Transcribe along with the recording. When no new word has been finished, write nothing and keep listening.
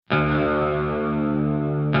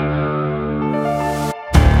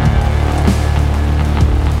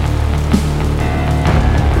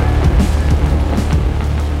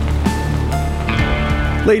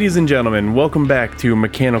Ladies and gentlemen, welcome back to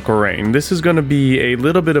Mechanical Rain. This is going to be a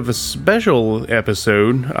little bit of a special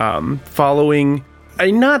episode following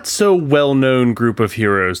a not so well-known group of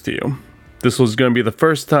heroes to you. This was going to be the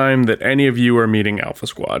first time that any of you are meeting Alpha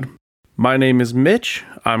Squad. My name is Mitch,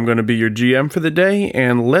 I'm going to be your GM for the day,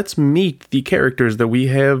 and let's meet the characters that we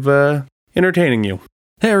have entertaining you.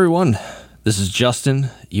 Hey everyone, this is Justin.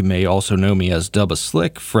 You may also know me as Dubba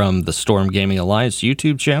Slick from the Storm Gaming Alliance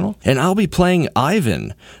YouTube channel, and I'll be playing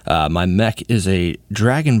Ivan. My mech is a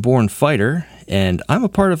Dragonborn fighter, and I'm a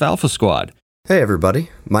part of Alpha Squad. Hey everybody,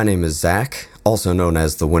 my name is Zach, also known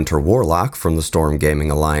as the Winter Warlock from the Storm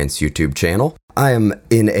Gaming Alliance YouTube channel. I am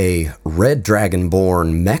in a red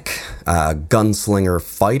Dragonborn mech, gunslinger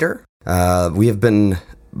fighter. We have been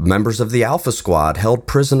members of the Alpha Squad, held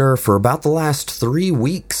prisoner for about the last 3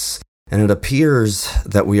 weeks, and it appears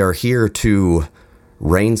that we are here to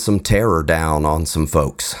rain some terror down on some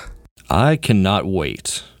folks. I cannot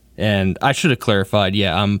wait. And I should have clarified,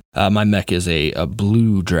 my mech is a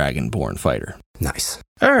blue Dragonborn fighter. Nice.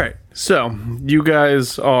 All right, so you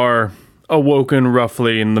guys are awoken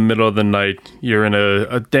roughly in the middle of the night. You're in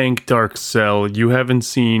a dank, dark cell. You haven't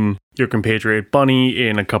seen your compatriot Bunny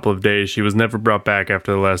in a couple of days. She was never brought back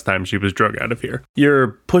after the last time she was drug out of here.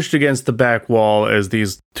 You're pushed against the back wall as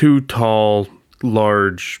these two tall,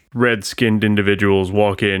 large, red-skinned individuals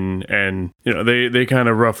walk in and, they kind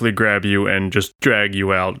of roughly grab you and just drag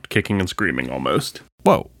you out, kicking and screaming almost.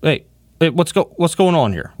 Whoa, hey, what's going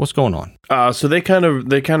on here? What's going on? So they kind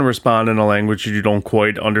of respond in a language you don't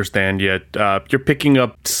quite understand yet. You're picking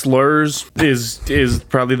up slurs is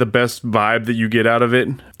probably the best vibe that you get out of it.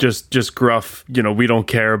 Just gruff, we don't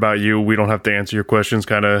care about you. We don't have to answer your questions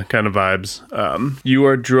kind of vibes. You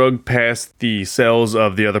are drugged past the cells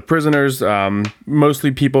of the other prisoners,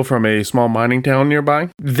 mostly people from a small mining town nearby.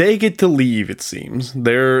 They get to leave, it seems.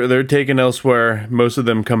 They're taken elsewhere. Most of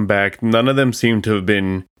them come back. None of them seem to have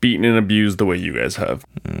been beaten and abused the way you guys have.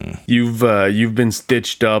 You've been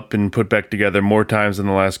stitched up and put back together more times in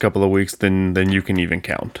the last couple of weeks than you can even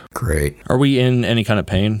count. Great. Are we in any kind of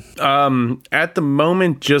pain? At the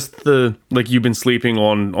moment, just you've been sleeping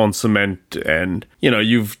on cement, and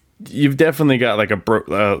you've definitely got like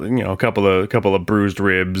a couple of bruised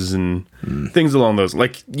ribs and things along those.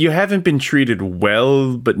 Like, you haven't been treated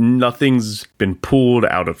well, but nothing's been pulled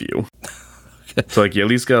out of you. So you at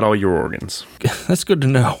least got all your organs. That's good to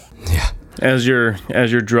know. Yeah. As you're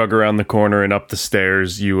drug around the corner and up the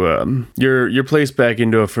stairs, you're placed back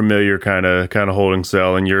into a familiar kind of holding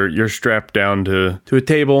cell, and you're strapped down to a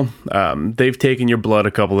table. They've taken your blood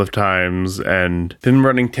a couple of times and been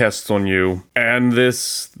running tests on you. And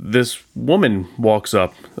this woman walks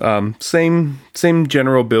up, same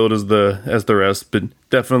general build as the rest, but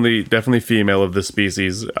definitely female of the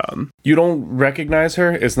species. You don't recognize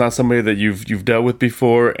her. It's not somebody that you've dealt with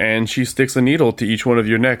before, and she sticks a needle to each one of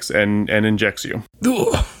your necks and injects you.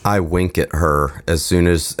 I wink at her as soon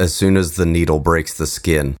as the needle breaks the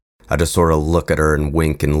skin. I just sort of look at her and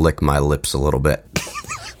wink and lick my lips a little bit.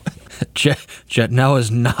 Jet, now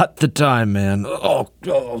is not the time, man.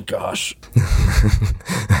 Oh gosh.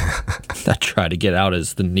 I try to get out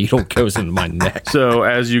as the needle goes in my neck. So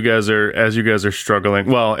as you guys are struggling,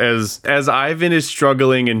 well, as Ivan is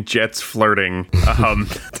struggling and Jet's flirting,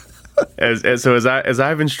 as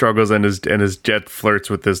Ivan struggles and as Jet flirts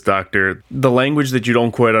with this doctor, the language that you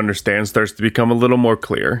don't quite understand starts to become a little more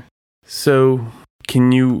clear. So,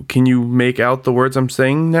 can you make out the words I'm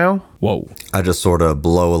saying now? Whoa. I just sort of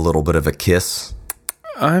blow a little bit of a kiss.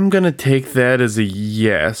 I'm gonna take that as a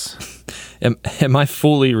yes. Am I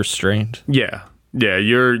fully restrained? Yeah.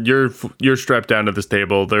 You're strapped down to this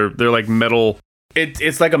table. They're like metal.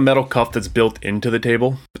 It's like a metal cuff that's built into the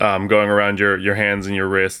table, going around your hands and your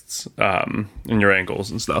wrists, and your ankles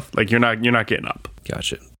and stuff. Like you're not getting up.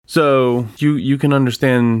 Gotcha. So you can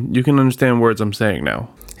understand words I'm saying now.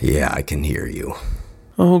 Yeah, I can hear you.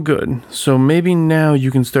 Oh, good. So maybe now you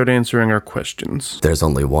can start answering our questions. There's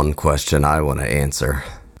only one question I want to answer.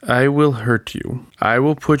 I will hurt you. I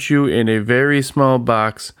will put you in a very small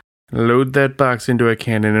box, load that box into a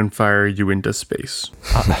cannon, and fire you into space.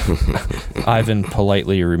 Ivan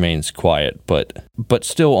politely remains quiet, but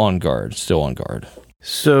still on guard.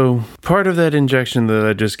 So, part of that injection that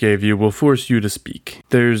I just gave you will force you to speak.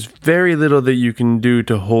 There's very little that you can do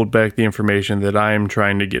to hold back the information that I am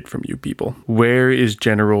trying to get from you people. Where is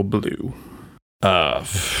General Blue? How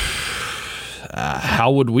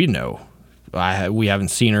would we know? We haven't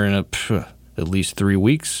seen her in at least 3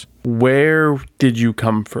 weeks. Where did you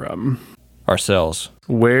come from? Ourselves.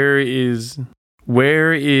 Where is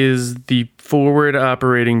the forward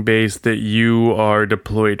operating base that you are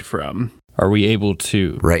deployed from? Are we able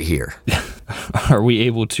to Right here. are we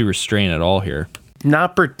able to restrain at all here?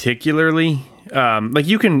 Not particularly. Like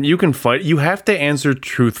you can fight. You have to answer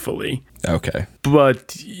truthfully. Okay.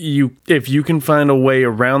 But if you can find a way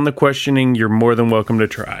around the questioning, you're more than welcome to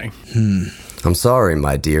try. I'm sorry,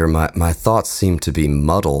 my dear. My thoughts seem to be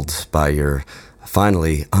muddled by your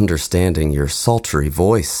finally understanding your sultry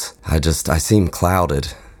voice. I seem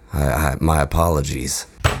clouded. My apologies.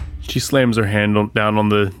 She slams her hand down on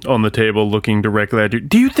the table, looking directly at you.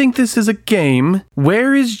 Do you think this is a game?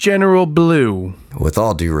 Where is General Blue? With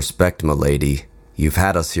all due respect, milady, you've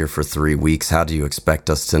had us here for 3 weeks. How do you expect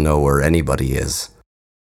us to know where anybody is?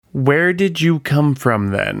 Where did you come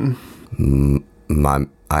from then?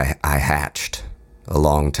 I hatched a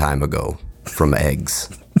long time ago from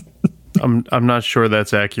eggs. I'm not sure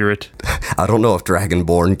that's accurate. I don't know if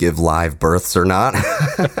Dragonborn give live births or not.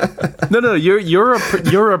 No, you're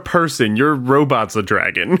a person. Your robot's a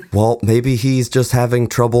dragon. Well, maybe he's just having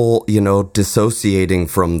trouble, dissociating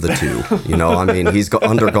from the two. I mean, he's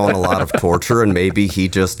undergone a lot of torture, and maybe he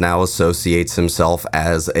just now associates himself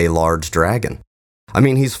as a large dragon. I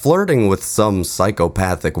mean, he's flirting with some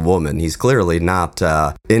psychopathic woman. He's clearly not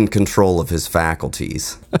in control of his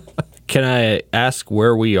faculties. Can I ask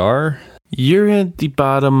where we are? You're at the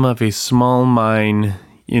bottom of a small mine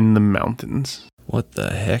in the mountains. What the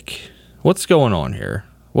heck? What's going on here?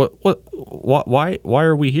 Why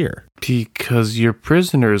are we here? Because you're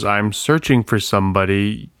prisoners. I'm searching for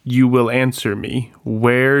somebody. You will answer me.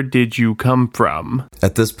 Where did you come from?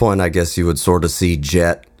 At this point, I guess you would sort of see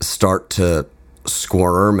Jet start to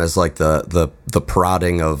squirm as like the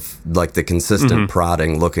prodding of like the consistent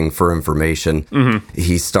prodding looking for information.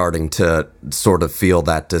 He's starting to sort of feel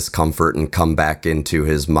that discomfort and come back into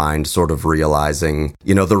his mind, sort of realizing,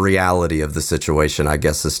 the reality of the situation, I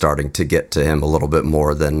guess, is starting to get to him a little bit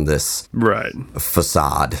more than this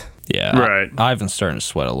facade. Yeah. Right. Ivan's starting to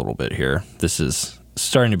sweat a little bit here. This is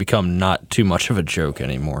starting to become not too much of a joke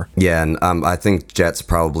anymore. Yeah, and I think Jets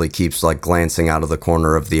probably keeps like glancing out of the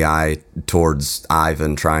corner of the eye towards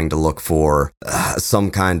Ivan, trying to look for some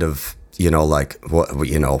kind of,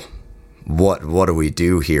 what do we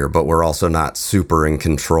do here? But we're also not super in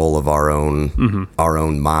control of our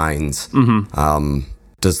own minds.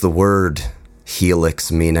 Does the word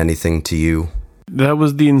helix mean anything to you? That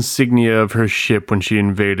was the insignia of her ship when she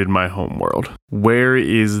invaded my homeworld. Where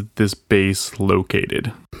is this base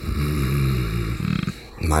located?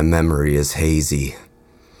 My memory is hazy.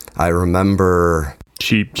 I remember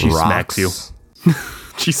She smacks you.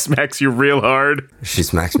 She smacks you real hard. She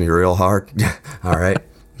smacks me real hard? All right.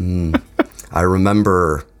 I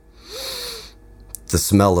remember the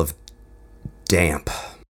smell of damp.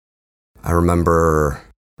 I remember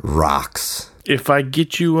rocks. If I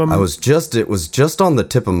get you it was just on the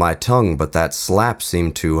tip of my tongue, but that slap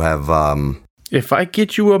seemed to have, If I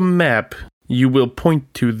get you a map, you will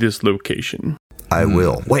point to this location. I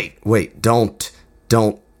will. Wait, don't.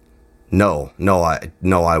 No,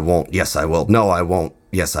 I won't. Yes, I will. No, I won't.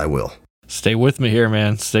 Yes, I will. Stay with me here,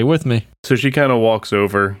 man. Stay with me. So she kind of walks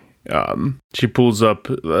over. She pulls up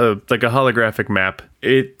like a holographic map.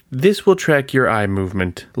 This will track your eye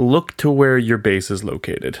movement. Look to where your base is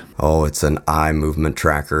located. Oh, it's an eye movement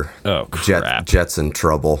tracker. Oh, crap. Jet's in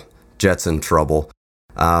trouble.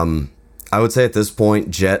 I would say at this point,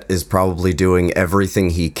 Jet is probably doing everything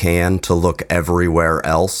he can to look everywhere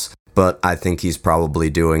else, but I think he's probably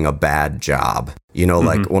doing a bad job.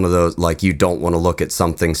 Like one of those, like you don't want to look at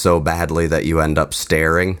something so badly that you end up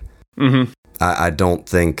staring. I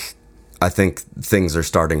think things are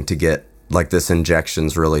starting to get, like this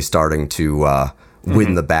injection's really starting to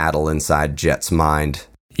win the battle inside Jet's mind.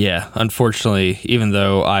 Yeah, unfortunately, even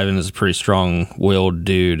though Ivan is a pretty strong-willed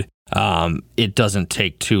dude, it doesn't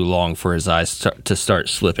take too long for his eyes to start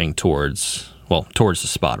slipping towards the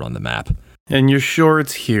spot on the map. And you're sure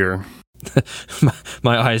it's here?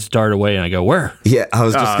 My eyes dart away and I go, where? Yeah, I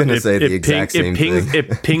was just going to say the exact same thing.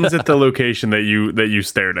 It pings at the location that you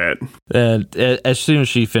stared at. And as soon as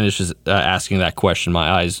she finishes asking that question, my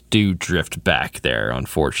eyes do drift back there,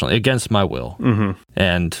 unfortunately, against my will.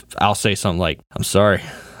 And I'll say something like, I'm sorry,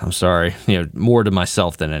 more to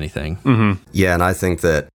myself than anything. Yeah, and I think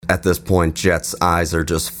that at this point, Jet's eyes are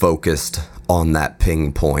just focused on that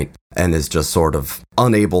ping point and is just sort of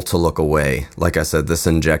unable to look away. Like I said, this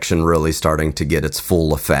injection really starting to get its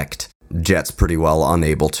full effect. Jet's pretty well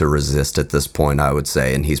unable to resist at this point, I would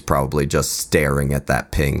say, and he's probably just staring at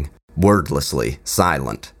that ping, wordlessly,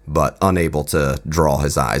 silent, but unable to draw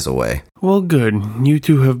his eyes away. Well, good. You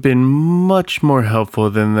two have been much more helpful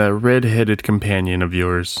than that red-headed companion of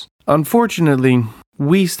yours. Unfortunately,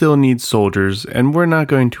 we still need soldiers, and we're not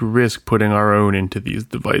going to risk putting our own into these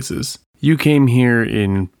devices. You came here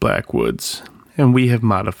in Blackwoods, and we have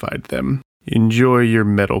modified them. Enjoy your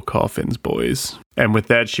metal coffins, boys. And with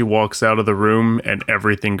that, she walks out of the room, and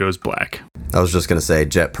everything goes black. I was just going to say,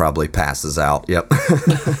 Jet probably passes out. Yep.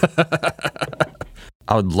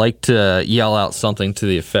 I would like to yell out something to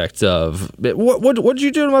the effect of, what did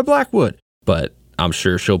you do to my Blackwood? But I'm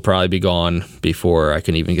sure she'll probably be gone before I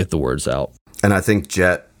can even get the words out. And I think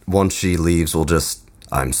Jet, once she leaves, will just,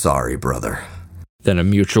 I'm sorry, brother. Then a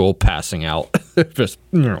mutual passing out. Just,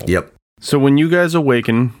 Yep. So when you guys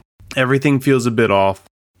awaken, everything feels a bit off.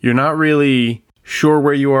 You're not really sure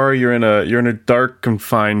where you are. You're in a dark,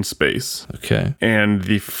 confined space. Okay. And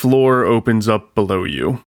the floor opens up below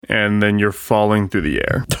you. And then you're falling through the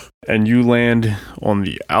air. And you land on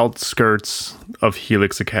the outskirts of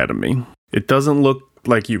Helix Academy. It doesn't look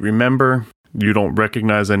like you remember. You don't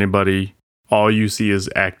recognize anybody. All you see is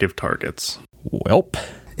active targets. Welp.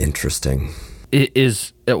 Interesting.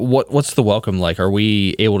 What's the welcome like? Are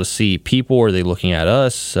we able to see people? Are they looking at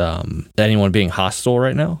us? Anyone being hostile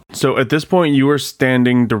right now? So at this point, you are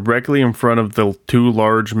standing directly in front of the two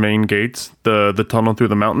large main gates, the tunnel through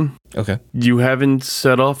the mountain. Okay. You haven't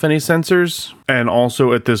set off any sensors, and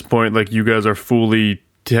also at this point, like you guys are fully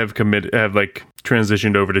have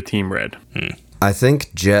transitioned over to Team Red. I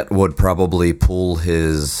think Jet would probably pull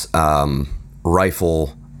his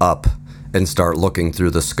rifle up and start looking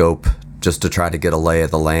through the scope just to try to get a lay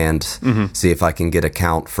of the land, see if I can get a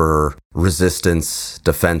count for resistance,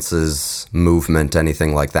 defenses, movement,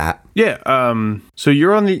 anything like that. Yeah. So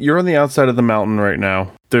you're on the outside of the mountain right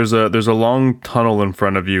now. There's a long tunnel in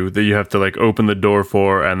front of you that you have to like open the door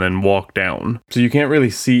for and then walk down. So you can't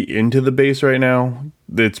really see into the base right now.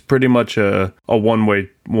 It's pretty much a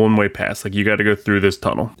one-way pass. Like you got to go through this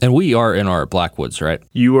tunnel. And we are in our Blackwoods, right?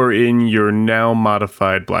 You are in your now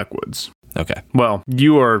modified Blackwoods. Okay. Well,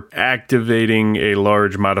 you are activating a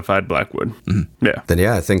large modified Blackwood. Yeah. Then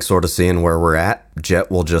I think sort of seeing where we're at, Jet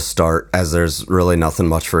will just start, as there's really nothing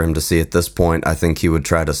much for him to see at this point. I think he would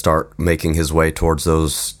try to start making his way towards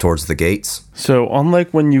the gates. So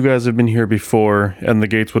unlike when you guys have been here before and the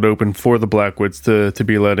gates would open for the Blackwoods to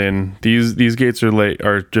be let in, these gates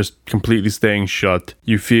are just completely staying shut.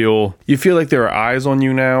 You feel like there are eyes on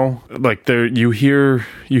you now. Like you hear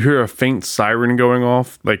a faint siren going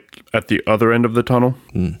off like at the other end of the tunnel.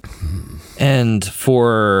 And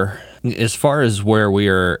for as far as where we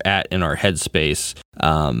are at in our headspace,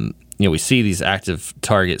 we see these active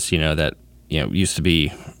targets, that used to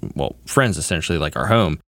be friends essentially, like our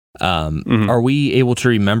home. Are we able to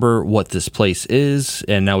remember what this place is,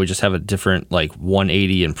 and now we just have a different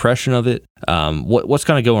 180 impression of it? What's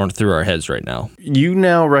kind of going through our heads right now? You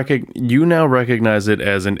now recognize it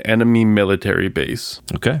as an enemy military base.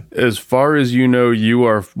 Okay. As far as you know, you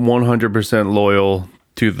are 100% loyal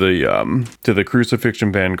to the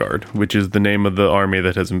Crucifixion Vanguard, which is the name of the army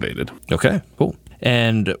that has invaded. Okay, cool.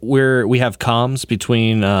 And we have comms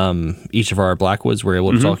between each of our Blackwoods. We're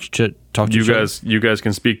able to talk to each other. You guys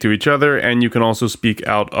can speak to each other, and you can also speak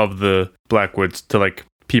out of the Blackwoods to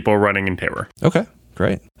people running in terror. Okay,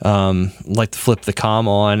 great. Like to flip the comm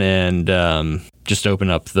on and just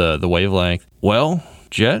open up the wavelength. Well,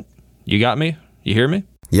 Jet, you got me? You hear me?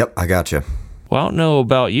 Yep, I got you. Well, I don't know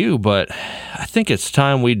about you, but I think it's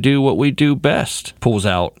time we do what we do best. Pulls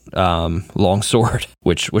out longsword,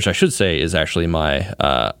 which I should say is actually my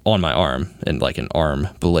on my arm, and like an arm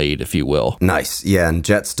blade, if you will. Nice. Yeah, and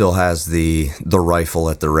Jet still has the rifle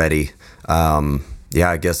at the ready.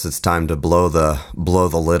 I guess it's time to blow the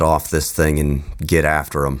lid off this thing and get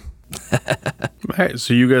after him. All right,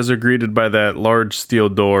 so you guys are greeted by that large steel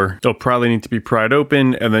door. It'll probably need to be pried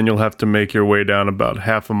open, and then you'll have to make your way down about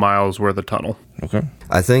half a mile's worth of tunnel. Okay.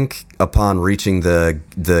 I think upon reaching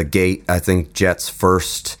the gate, I think Jet's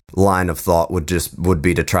first line of thought would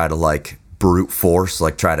be to try to brute force,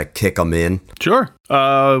 try to kick them in. Sure.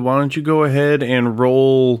 Why don't you go ahead and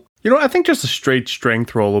roll? I think just a straight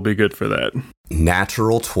strength roll will be good for that.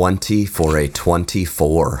 Natural 20 for a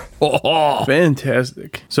 24. Oh,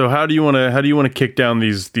 fantastic. So how do you want to kick down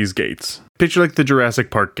these gates? Picture like the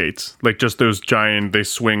Jurassic Park gates, like just those giant, they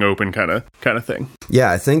swing open kind of thing.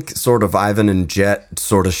 Yeah, I think sort of Ivan and Jet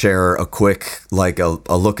sort of share a quick,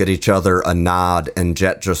 a look at each other, a nod, and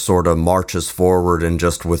Jet just sort of marches forward and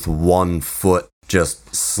just with one foot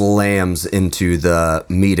just slams into the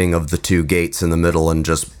meeting of the two gates in the middle and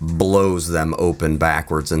just blows them open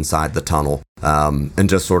backwards inside the tunnel. And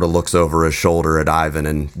just sort of looks over his shoulder at Ivan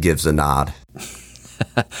and gives a nod.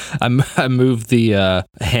 I moved the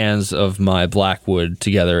hands of my Blackwood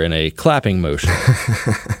together in a clapping motion.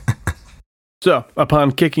 So,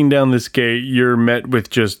 upon kicking down this gate, you're met with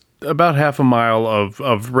just about half a mile of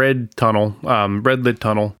red lit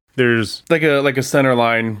tunnel. There's like a center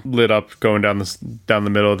line lit up going down the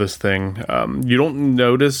middle of this thing. You don't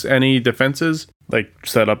notice any defenses like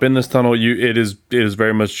set up in this tunnel. It is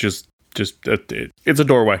very much just it's a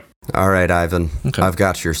doorway. All right, Ivan. Okay. I've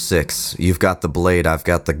got your 6. You've got the blade. I've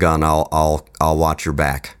got the gun. I'll watch your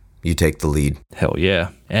back. You take the lead. Hell yeah.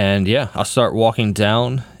 And yeah, I'll start walking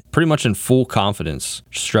down pretty much in full confidence,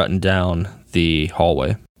 strutting down the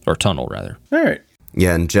hallway, or tunnel rather. All right.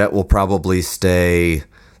 Yeah, and Jet will probably stay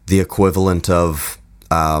the equivalent of,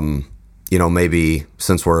 maybe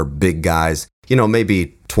since we're big guys,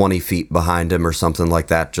 maybe 20 feet behind him or something like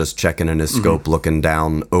that, just checking in his scope, looking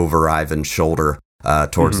down over Ivan's shoulder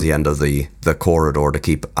towards the end of the corridor to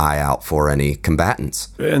keep eye out for any combatants.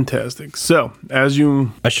 Fantastic. So, I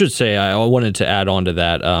should say, I wanted to add on to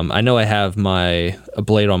that. I know I have a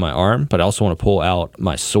blade on my arm, but I also want to pull out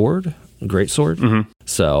my sword, great sword.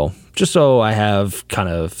 So, just so I have kind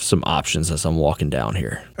of some options as I'm walking down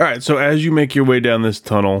here. All right. So, as you make your way down this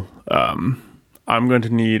tunnel, I'm going to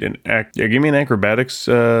need give me an acrobatics.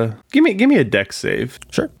 Give me a dex save.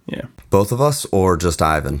 Sure. Yeah. Both of us or just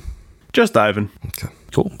Ivan? Just Ivan. Okay.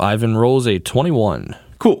 Cool. Ivan rolls a 21.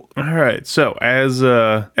 Cool. All right. So as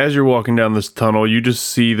you're walking down this tunnel, you just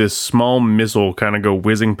see this small missile kind of go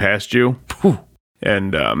whizzing past you,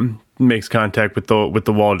 and makes contact with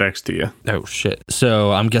the wall next to you. Oh shit.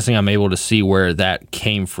 So I'm guessing I'm able to see where that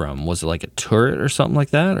came from. Was it like a turret or something like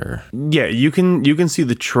that, or? Yeah, you can see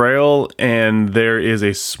the trail, and there is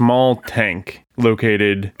a small tank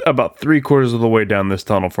located about 3/4 of the way down this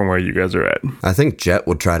tunnel from where you guys are at. I think Jet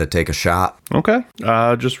would try to take a shot. Okay.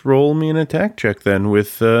 Just roll me an attack check then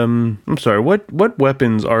with I'm sorry, what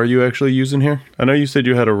weapons are you actually using here? I know you said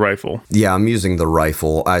you had a rifle. Yeah, I'm using the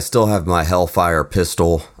rifle. I still have my Hellfire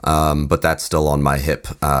pistol, but that's still on my hip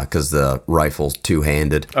because the rifle's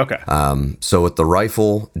two-handed. Okay. So with the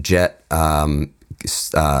rifle, Jet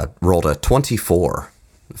rolled a 24.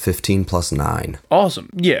 15 plus 9. Awesome.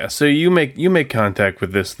 Yeah, so you make contact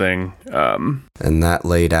with this thing. And that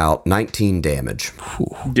laid out 19 damage.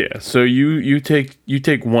 Yeah, so you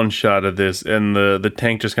take one shot of this, and the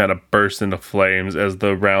tank just kind of bursts into flames as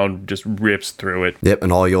the round just rips through it. Yep,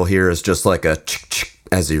 and all you'll hear is just like a chick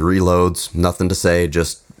as he reloads. Nothing to say,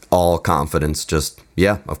 just all confidence. Just,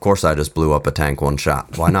 yeah, of course I just blew up a tank one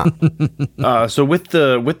shot. Why not? So with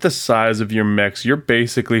the size of your mechs, you're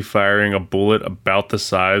basically firing a bullet about the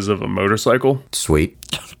size of a motorcycle. Sweet.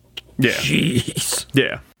 Yeah. Jeez.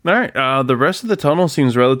 Yeah. All right. The rest of the tunnel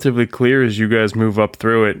seems relatively clear as you guys move up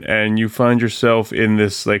through it, and you find yourself in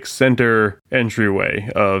this like center entryway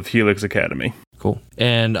of Helix Academy. Cool.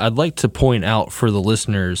 And I'd like to point out for the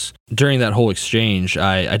listeners, during that whole exchange,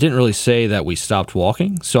 I didn't really say that we stopped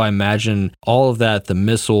walking. So I imagine all of that, the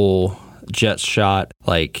missile, jet shot,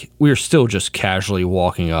 like we were still just casually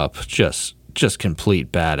walking up, just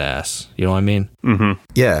complete badass. You know what I mean? Mm-hmm.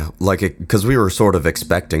 Yeah, like because we were sort of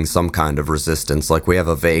expecting some kind of resistance. Like we have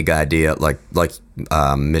a vague idea, like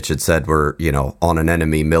Mitch had said, we're on an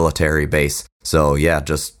enemy military base. So yeah,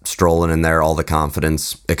 just strolling in there, all the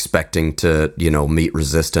confidence, expecting to meet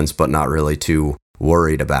resistance, but not really too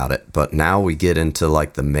worried about it. But now we get into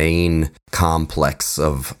like the main complex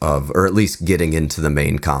of or at least getting into the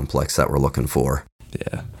main complex that we're looking for.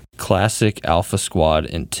 Yeah. Classic Alpha Squad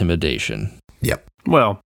intimidation. Yep.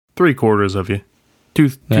 Well, 3/4 of you,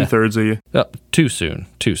 two-thirds of you, Too soon.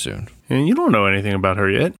 and you don't know anything about her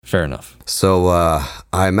yet. Fair enough. So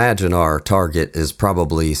I imagine our target is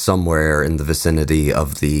probably somewhere in the vicinity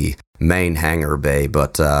of the main hangar bay,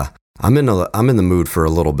 but I'm in the mood for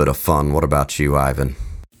a little bit of fun. What about you, Ivan?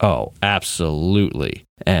 Oh, absolutely.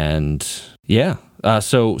 And yeah.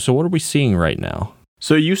 So what are we seeing right now?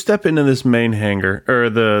 So you step into this main hangar, or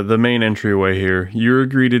the main entryway here. You're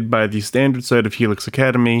greeted by the standard site of Helix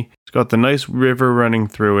Academy. It's got the nice river running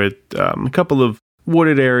through it, a couple of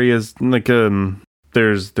wooded areas, like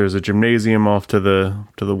there's a gymnasium off to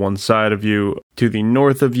the one side of you. To the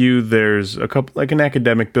north of you, there's a couple, like an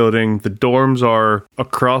academic building. The dorms are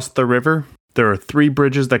across the river. There are 3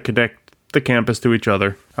 bridges that connect the campus to each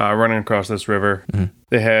other, running across this river. Mm-hmm.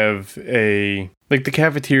 They have the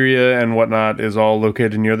cafeteria and whatnot is all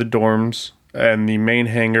located near the dorms, and the main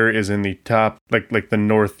hangar is in the top, like the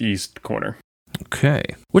northeast corner. Okay.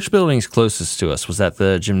 Which building's closest to us? Was that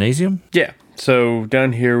the gymnasium? Yeah. So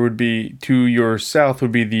down here would be, to your south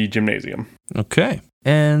would be the gymnasium. Okay.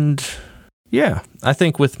 And yeah, I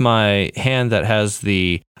think with my hand that has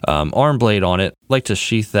the arm blade on it, I'd like to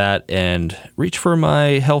sheath that and reach for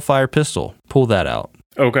my Hellfire pistol. Pull that out.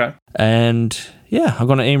 Okay. And yeah, I'm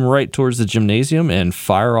going to aim right towards the gymnasium and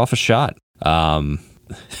fire off a shot.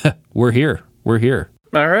 We're here.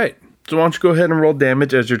 All right. So why don't you go ahead and roll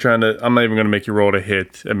damage as you're trying to... I'm not even going to make you roll to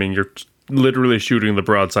hit. I mean, you're literally shooting the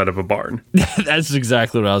broadside of a barn. That's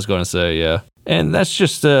exactly what I was going to say, yeah. And that's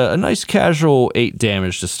just a nice casual 8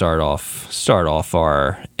 damage to start off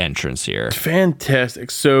our entrance here.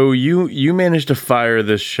 Fantastic. So you managed to fire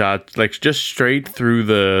this shot like just straight through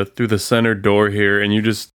the center door here, and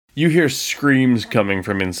you hear screams coming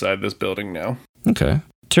from inside this building now. Okay.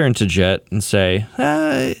 Turn to Jet and say,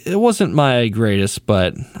 it wasn't my greatest,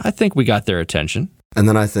 but I think we got their attention. And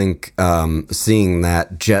then I think seeing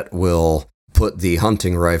that, Jet will put the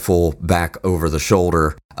hunting rifle back over the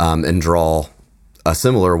shoulder and draw a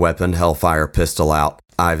similar weapon, Hellfire pistol, out.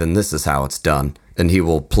 Ivan, this is how it's done. And he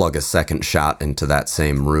will plug a second shot into that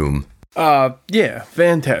same room. Yeah,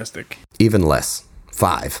 fantastic. Even less.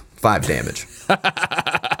 5 damage.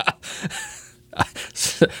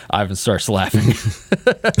 Ivan starts laughing.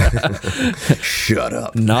 Shut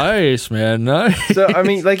up. Nice, man. Nice. So I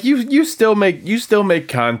mean, like you still make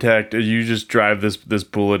contact as you just drive this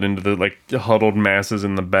bullet into the like huddled masses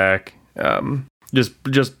in the back.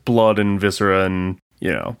 Just blood and viscera and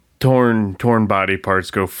torn body parts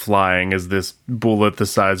go flying as this bullet the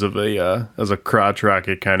size of a crotch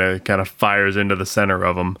rocket kind of fires into the center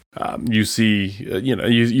of them. You see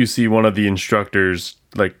you see one of the instructors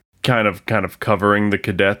like kind of covering the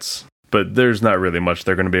cadets, but there's not really much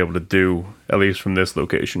they're going to be able to do, at least from this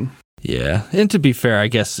location. Yeah, and to be fair, I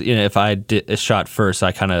guess if I did a shot first,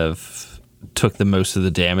 I kind of took the most of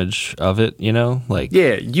the damage of it. Like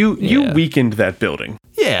you weakened that building.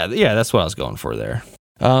 Yeah, that's what I was going for there.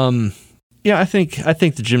 Yeah, I think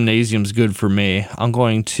the gymnasium's good for me. I'm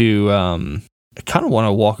going to I kind of want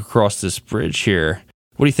to walk across this bridge here.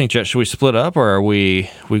 What do you think, Jet? Should we split up, or are we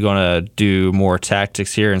going to do more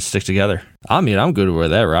tactics here and stick together? I mean, I'm good with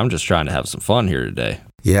whatever. I'm just trying to have some fun here today.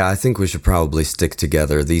 Yeah, I think we should probably stick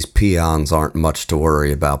together. These peons aren't much to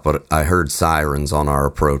worry about, but I heard sirens on our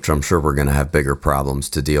approach. I'm sure we're going to have bigger problems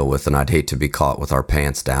to deal with, and I'd hate to be caught with our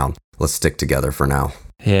pants down. Let's stick together for now.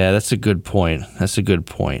 Yeah, that's a good point.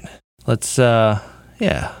 Let's, What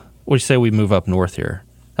do you say we move up north here?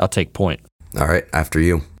 I'll take point. All right, after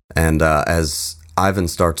you. And as Ivan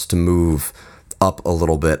starts to move up a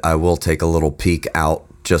little bit, I will take a little peek out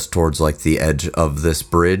just towards like the edge of this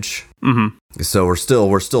bridge. Mm-hmm. So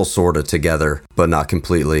we're still sort of together, but not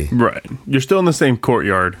completely. Right. You're still in the same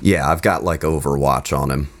courtyard. Yeah, I've got like Overwatch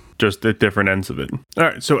on him. Just at different ends of it. All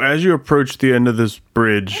right, so as you approach the end of this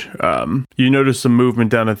bridge, you notice some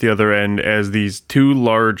movement down at the other end as these 2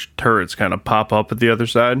 large turrets kind of pop up at the other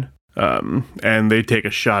side, and they take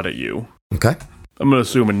a shot at you. Okay. I'm going to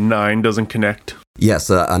assume a 9 doesn't connect.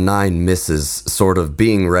 Yes, a 9 misses, sort of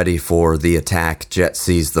being ready for the attack. Jet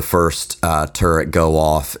sees the first turret go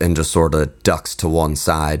off and just sort of ducks to one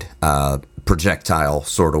side, projectile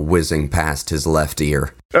sort of whizzing past his left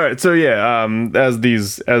ear. All right, so yeah, as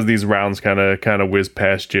these rounds kind of whiz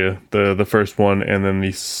past you, the first one and then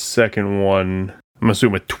the second one, I'm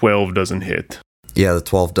assuming a 12 doesn't hit. Yeah, the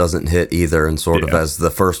 12 doesn't hit either, and sort of as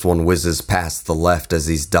the first one whizzes past the left as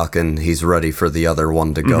he's ducking, he's ready for the other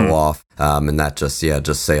one to go off, and that just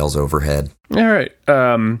sails overhead. All right,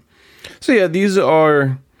 so yeah, these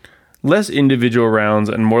are less individual rounds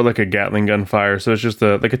and more like a Gatling gun fire, so it's just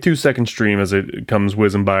like a 2-second stream as it comes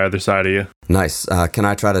whizzing by either side of you. Nice. Can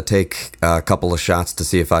I try to take a couple of shots to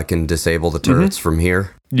see if I can disable the turrets from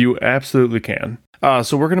here? You absolutely can.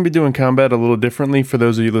 So we're going to be doing combat a little differently for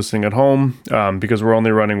those of you listening at home, because we're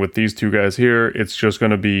only running with these 2 guys here. It's just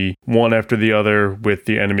going to be one after the other with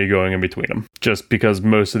the enemy going in between them, just because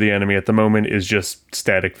most of the enemy at the moment is just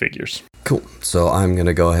static figures. Cool. So I'm going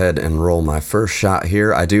to go ahead and roll my first shot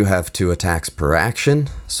here. I do have 2 attacks per action,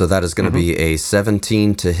 so that is going to be a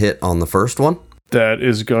 17 to hit on the first one. That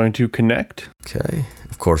is going to connect. Okay.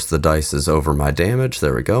 Of course, the dice is over my damage.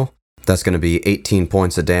 There we go. That's going to be 18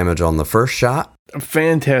 points of damage on the first shot.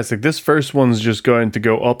 Fantastic. This first one's just going to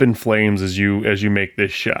go up in flames as you make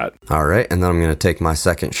this shot. All right, and then I'm going to take my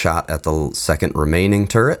second shot at the second remaining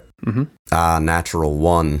turret. Natural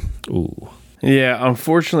 1. Ooh. Yeah,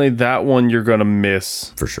 unfortunately, that one you're going to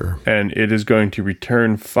miss. For sure. And it is going to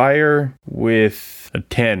return fire with a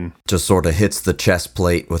 10. Just sort of hits the chest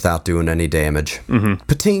plate without doing any damage.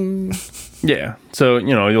 Pating! Yeah, so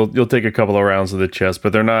you'll take a couple of rounds of the chest,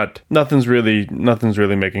 but nothing's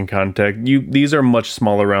really making contact. These are much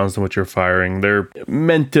smaller rounds than what you're firing. They're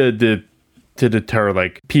meant to deter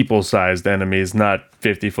like people-sized enemies, not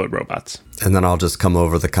 50-foot robots. And then I'll just come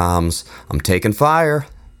over the comms. I'm taking fire.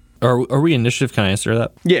 Are we initiative? Can I answer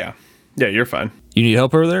that? Yeah, you're fine. You need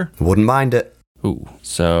help over there? Wouldn't mind it. Ooh.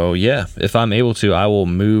 So yeah, if I'm able to, I'll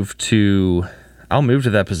move to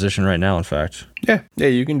that position right now. In fact. Yeah,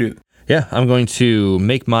 you can do it. Yeah, I'm going to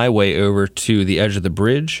make my way over to the edge of the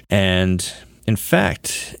bridge. And in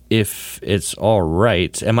fact, if it's all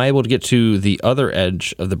right, am I able to get to the other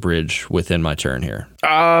edge of the bridge within my turn here?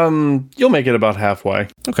 You'll make it about halfway.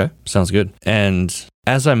 Okay, sounds good. And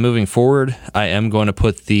as I'm moving forward, I am going to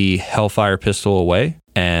put the Hellfire pistol away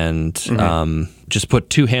and just put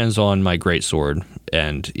 2 hands on my greatsword.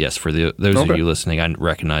 And yes, for those of you listening, I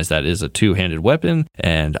recognize that is a 2-handed weapon,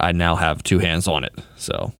 and I now have 2 hands on it.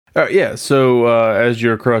 So yeah. So as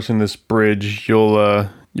you're crossing this bridge,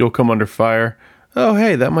 you'll come under fire. Oh,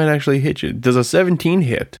 hey, that might actually hit you. Does a 17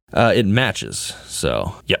 hit? It matches.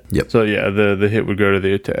 So yep. So yeah, the hit would go to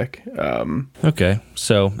the attack. Okay.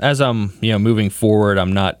 So as I'm moving forward,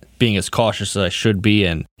 I'm not being as cautious as I should be,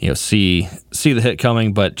 and see the hit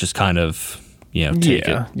coming, but just kind of take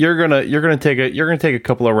it. You're gonna take a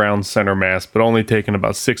couple of rounds center mass, but only taking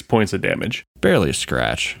about 6 points of damage. Barely a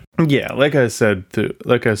scratch. Yeah, like I said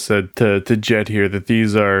to Jet here, that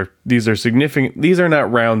these are significant. These are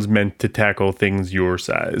not rounds meant to tackle things your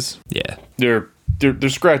size. Yeah, they're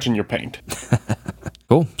scratching your paint.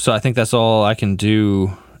 Cool. So I think that's all I can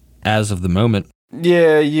do as of the moment.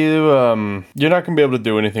 Yeah, you're not gonna be able to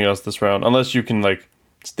do anything else this round unless you can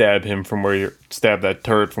stab that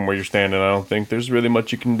turret from where you're standing. I don't think there's really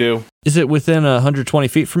much you can do. Is it within 120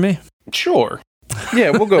 feet from me? Sure.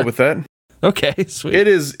 Yeah, we'll go with that. Okay, sweet. It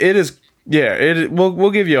is. Yeah,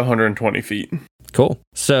 we'll give you 120 feet. Cool.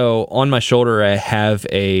 So on my shoulder, I have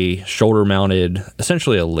a shoulder-mounted,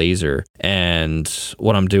 essentially a laser. And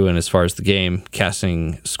what I'm doing as far as the game,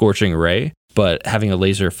 casting Scorching Ray, but having a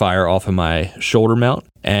laser fire off of my shoulder mount.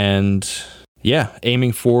 And yeah,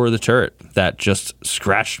 aiming for the turret that just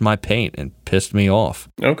scratched my paint and pissed me off.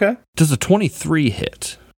 Okay. Does a 23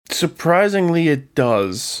 hit? Surprisingly, it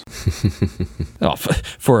does.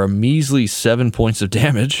 For a measly 7 points of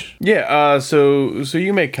damage. Yeah, so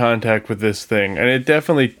you make contact with this thing, and it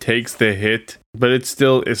definitely takes the hit, but it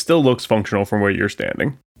still looks functional from where you're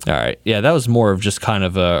standing. All right. Yeah, that was more of just kind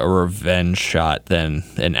of a revenge shot than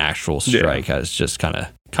an actual strike. Yeah. It's just kind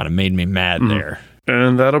of made me mad there.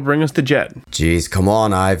 And that'll bring us to Jet. Jeez, come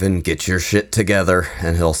on, Ivan, get your shit together,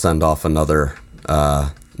 and he'll send off another,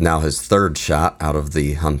 now his 3rd shot out of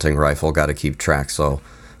the hunting rifle. Got to keep track, so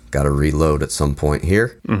got to reload at some point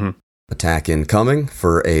here. Mm-hmm. Attack incoming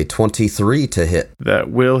for a 23 to hit. That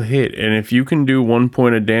will hit, and if you can do 1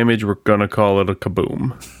 point of damage, we're gonna call it a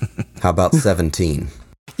kaboom. How about 17?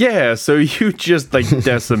 Yeah, so you just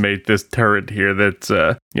decimate this turret here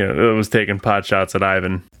that it was taking pot shots at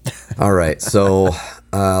Ivan. All right, so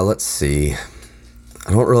let's see.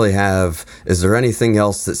 I don't really have. Is there anything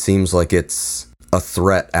else that seems like it's a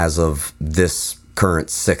threat as of this current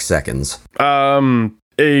 6 seconds?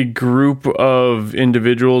 A group of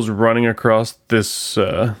individuals running across this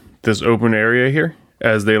open area here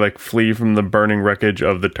as they flee from the burning wreckage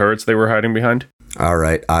of the turrets they were hiding behind. All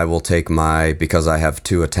right, I will take because I have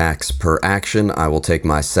 2 attacks per action, I will take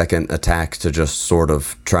my 2nd attack to just sort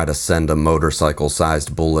of try to send a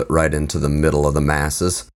motorcycle-sized bullet right into the middle of the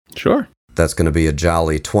masses. Sure. That's going to be a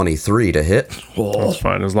jolly 23 to hit. That's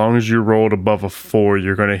fine. As long as you rolled above a 4,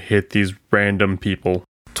 you're going to hit these random people.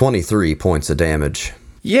 23 points of damage.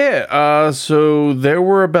 Yeah, so there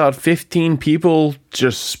were about 15 people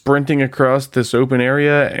just sprinting across this open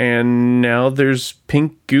area, and now there's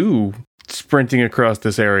pink goo sprinting across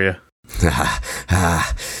this area.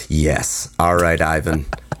 Yes. All right, Ivan.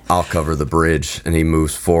 I'll cover the bridge. And he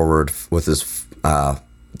moves forward with his,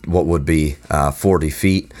 what would be 40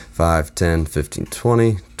 feet, 5, 10, 15,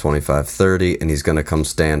 20, 25, 30. And he's going to come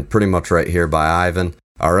stand pretty much right here by Ivan.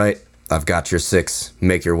 All right, I've got your 6.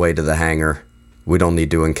 Make your way to the hangar. We don't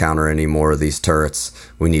need to encounter any more of these turrets.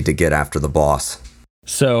 We need to get after the boss.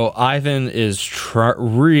 So Ivan is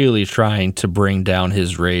really trying to bring down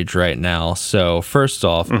his rage right now. So first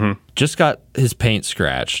off, just got his paint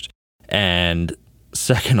scratched. And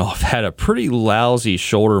second off, had a pretty lousy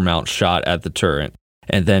shoulder mount shot at the turret.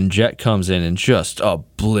 And then Jet comes in and just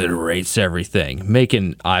obliterates everything,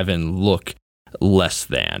 making Ivan look less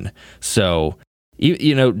than. So,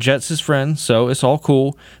 Jet's his friend, so it's all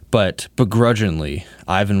cool. But begrudgingly,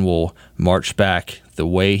 Ivan will march back the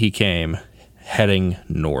way he came, heading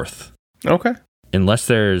north. Okay. Unless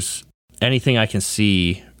there's anything I can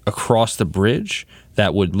see across the bridge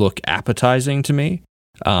that would look appetizing to me,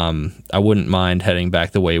 I wouldn't mind heading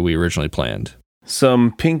back the way we originally planned.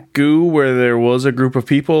 Some pink goo where there was a group of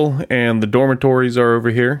people, and the dormitories are over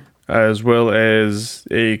here, as well as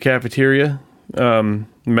a cafeteria,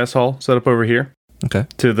 mess hall set up over here. Okay.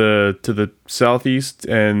 To the southeast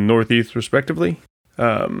and northeast, respectively.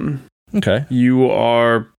 Okay. You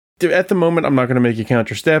are at the moment, I'm not going to make you count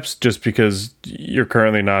your steps just because you're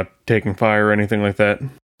currently not taking fire or anything like that.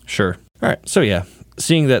 Sure. All right. So yeah,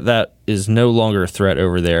 seeing that that is no longer a threat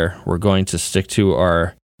over there, we're going to stick to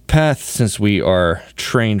our path since we are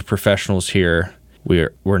trained professionals here.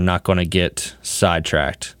 We're not going to get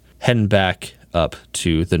sidetracked. Heading back up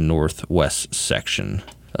to the northwest section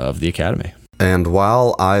of the academy. And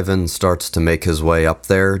while Ivan starts to make his way up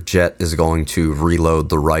there, Jet is going to reload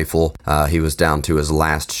the rifle. He was down to his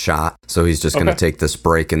last shot, so he's just going to take this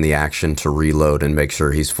break in the action to reload and make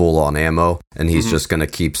sure he's full on ammo. And he's just going to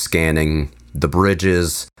keep scanning the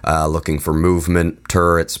bridges, looking for movement,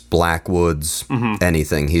 turrets, blackwoods,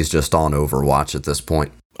 anything. He's just on Overwatch at this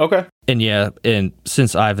point. Okay. And yeah, and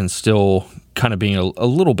since Ivan's still kind of being a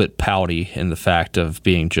little bit pouty in the fact of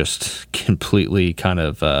being just completely kind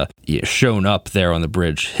of shown up there on the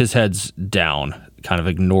bridge, his head's down, kind of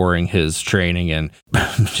ignoring his training and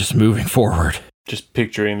just moving forward. Just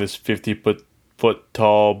picturing this 50-foot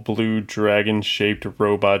tall blue dragon-shaped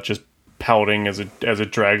robot just pouting as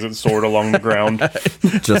it drags its sword along the ground.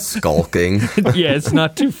 Just skulking. Yeah, it's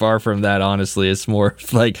not too far from that, honestly. It's more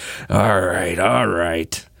like, all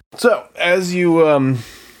right. So, as you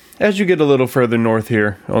get a little further north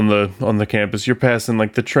here on the campus, you're passing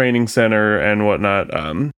like the training center and whatnot.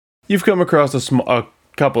 You've come across a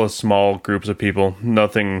couple of small groups of people,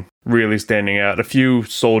 nothing really standing out. A few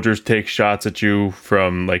soldiers take shots at you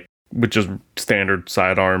from with just standard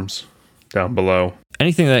sidearms down below.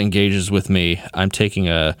 Anything that engages with me, I'm taking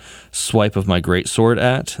a swipe of my greatsword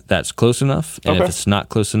at. That's close enough. And if it's not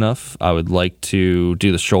close enough, I would like to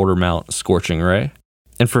do the shoulder mount Scorching Ray.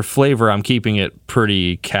 And for flavor, I'm keeping it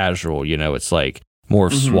pretty casual. It's like more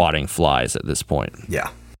of swatting flies at this point. Yeah.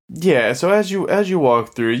 Yeah, so as you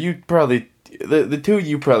walk through, you probably the two of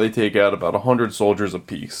you probably take out about 100 soldiers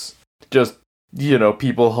apiece. Just,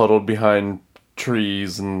 people huddled behind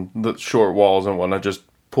trees and the short walls and whatnot, just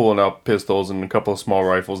pulling out pistols and a couple of small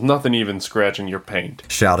rifles. Nothing even scratching your paint.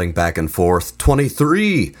 Shouting back and forth,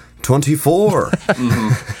 23, 24.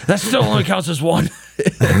 That still only counts as one.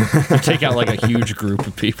 You take out like a huge group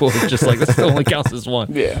of people. It's just like, that still only counts as one.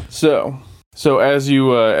 Yeah. So as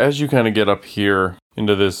you kind of get up here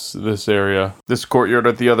into this area, this courtyard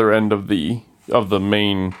at the other end of the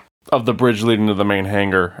bridge leading to the main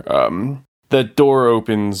hangar, that door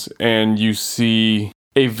opens and you see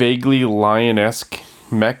a vaguely lion-esque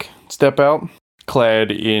mech step out,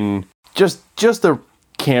 clad in just a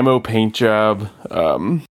camo paint job,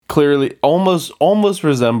 clearly almost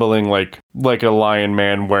resembling like a lion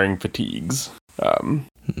man wearing fatigues,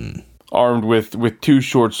 armed with two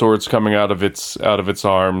short swords coming out of its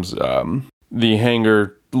arms. The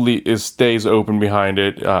hangar stays open behind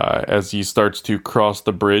it as he starts to cross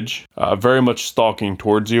the bridge, very much stalking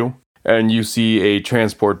towards you, and you see a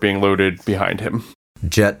transport being loaded behind him.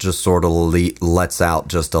 Jet just sort of lets out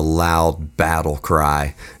just a loud battle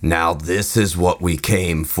cry. Now this is what we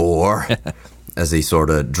came for. As he sort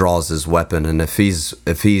of draws his weapon, and if he's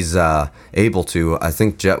able to, I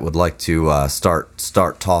think Jet would like to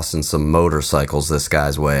start tossing some motorcycles this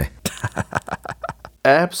guy's way.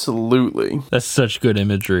 Absolutely. That's such good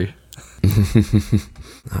imagery.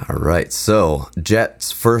 All right, so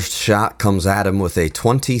Jet's first shot comes at him with a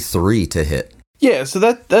 23 to hit. Yeah, so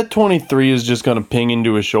that 23 is just going to ping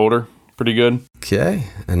into his shoulder. Pretty good. Okay,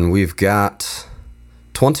 and we've got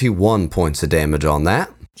 21 points of damage on that.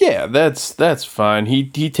 Yeah, that's fine.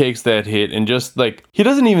 He takes that hit and just he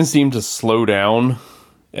doesn't even seem to slow down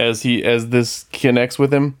as this connects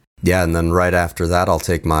with him. Yeah, and then right after that, I'll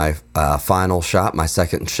take my final shot, my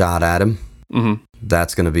second shot at him. Mm-hmm.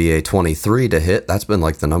 That's going to be a 23 to hit. That's been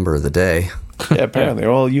the number of the day. Yeah, apparently.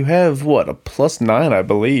 Well, you have, a +9, I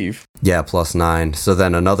believe. Yeah, +9. So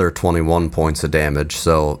then another 21 points of damage.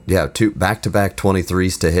 So, yeah, two back-to-back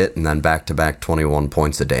 23s to hit, and then back-to-back 21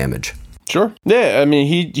 points of damage. Sure. Yeah, I mean,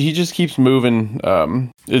 he just keeps moving.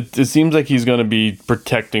 It seems like he's going to be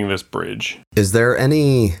protecting this bridge. Is there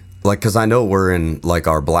any, because I know we're in,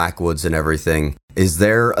 our Blackwoods and everything, is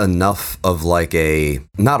there enough of,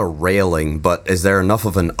 not a railing, but is there enough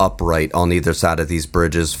of an upright on either side of these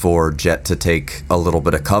bridges for Jet to take a little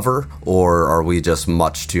bit of cover, or are we just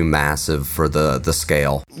much too massive for the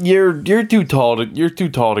scale? You're too tall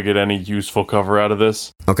to get any useful cover out of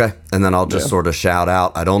this. Okay, and then I'll just sort of shout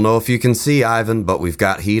out, I don't know if you can see, Ivan, but we've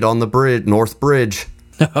got heat on the bridge, North Bridge.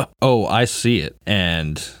 Oh, I see it.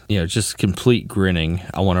 And, just complete grinning,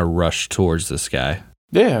 I want to rush towards this guy.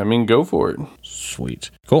 Yeah, I mean, go for it.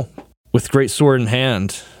 Sweet. Cool. With great sword in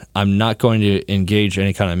hand, I'm not going to engage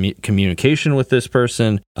any kind of communication with this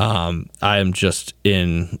person. I am just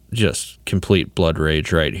in complete blood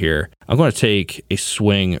rage right here. I'm going to take a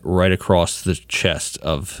swing right across the chest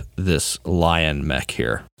of this lion mech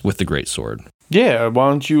here with the great sword. Yeah, why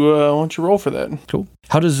don't you roll for that? Cool.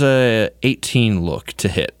 How does a 18 look to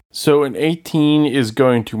hit? So an 18 is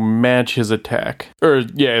going to match his attack.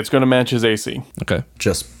 It's going to match his AC. Okay.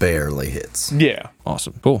 Just barely hits. Yeah.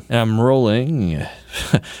 Awesome. Cool. And I'm rolling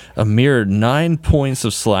a mere 9 points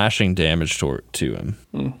of slashing damage to him.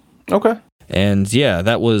 Okay. And yeah,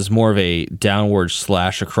 that was more of a downward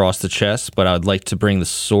slash across the chest, but I would like to bring the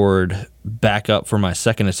sword back up for my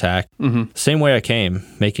second attack. Same way I came,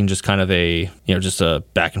 making just kind of just a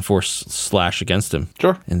back and forth slash against him.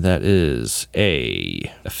 Sure. And that is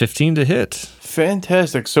a 15 to hit.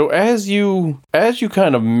 Fantastic. So as you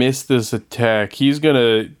kind of miss this attack, he's going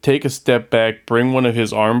to take a step back, bring one of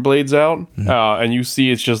his arm blades out, and you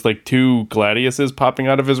see it's just like 2 gladiuses popping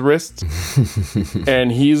out of his wrists.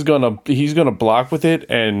 And he's going to block with it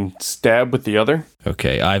and stab with the other.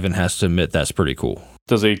 Okay, Ivan has to admit that's pretty cool.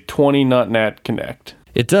 Does a 20 nat connect?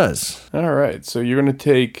 It does. All right. So you're going to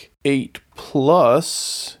take 8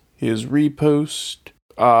 plus his repost.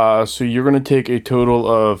 So you're going to take a total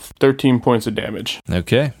of 13 points of damage.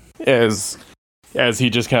 Okay. As he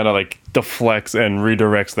just kind of like deflects and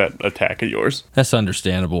redirects that attack of yours. That's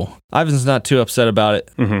understandable. Ivan's not too upset about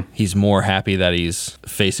it. Mm-hmm. He's more happy that he's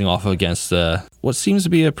facing off against what seems to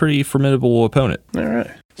be a pretty formidable opponent. All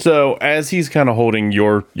right. So as he's kind of holding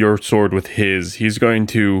your sword with he's going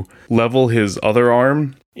to level his other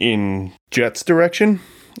arm in Jet's direction.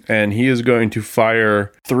 And he is going to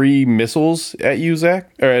fire 3 missiles at you,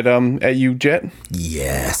 Zach, or at you, Jet.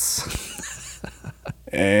 Yes.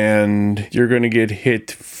 And you're going to get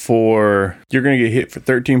hit for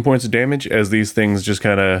 13 points of damage as these things just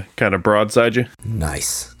kind of broadside you.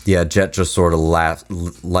 Nice. Yeah, Jet just sort of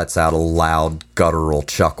lets out a loud guttural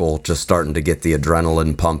chuckle, just starting to get the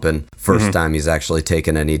adrenaline pumping. First time he's actually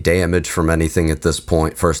taken any damage from anything at this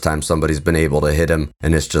point. First time somebody's been able to hit him,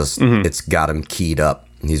 and it's just it's got him keyed up.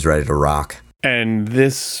 He's ready to rock. And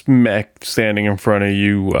this mech standing in front of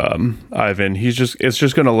you, Ivan, it's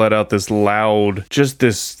just going to let out this loud, just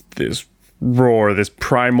this roar, this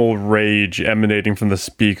primal rage emanating from the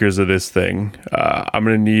speakers of this thing. I'm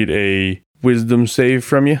going to need a wisdom save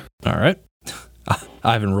from you. All right.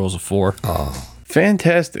 Ivan rolls a 4. Oh.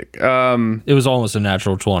 Fantastic. It was almost a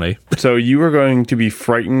natural 20. So you are going to be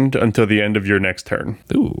frightened until the end of your next turn.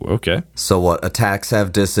 Ooh, okay. So what, attacks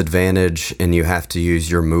have disadvantage and you have to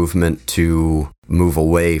use your movement to move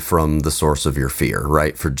away from the source of your fear,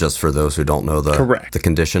 right? For those who don't know the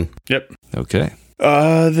condition. Yep. Okay.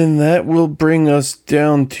 Then that will bring us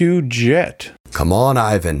down to Jet. Come on,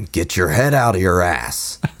 Ivan, get your head out of your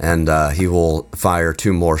ass. And he will fire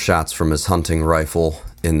 2 more shots from his hunting rifle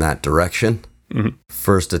in that direction. Mm-hmm.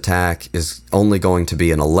 First attack is only going to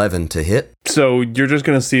be an 11 to hit. So you're just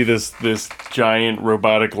going to see this giant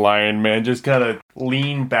robotic lion man just kind of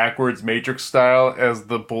lean backwards Matrix style as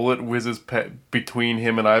the bullet whizzes between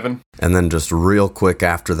him and Ivan. And then just real quick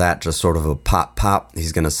after that, just sort of a pop,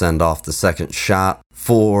 he's going to send off the second shot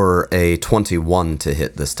for a 21 to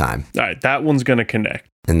hit this time. All right, that one's going to connect.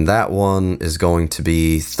 And that one is going to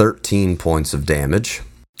be 13 points of damage.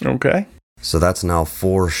 Okay. So that's now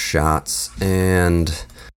 4 shots, and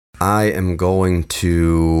I am going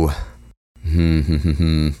to...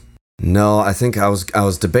 No, I think I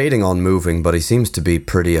was debating on moving, but he seems to be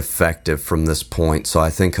pretty effective from this point, so I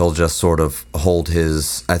think he'll just sort of hold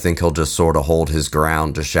his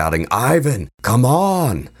ground, just shouting, "Ivan, come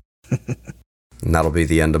on!" And that'll be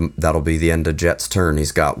the end of Jet's turn.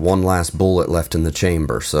 He's got 1 last bullet left in the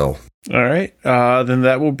chamber, so... All right. Then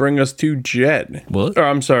that will bring us to Jet. What? Or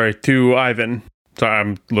I'm sorry, to Ivan. Sorry,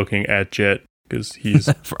 I'm looking at Jet because he's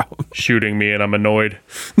shooting me and I'm annoyed.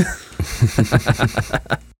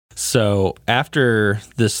 So after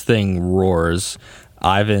this thing roars,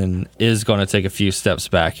 Ivan is going to take a few steps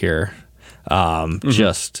back here.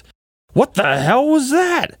 Just, what the hell was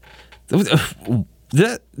that?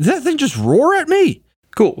 That thing just roar at me?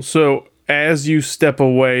 Cool. So as you step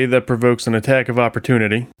away, that provokes an attack of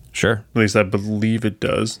opportunity. Sure. At least I believe it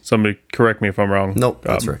does. Somebody correct me if I'm wrong. Nope,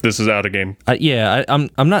 that's right. This is out of game. I'm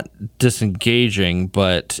not disengaging,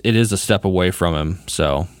 but it is a step away from him,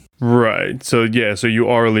 so... Right. So you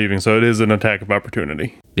are leaving. So it is an attack of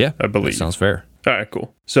opportunity. Yeah, I believe. That sounds fair. All right,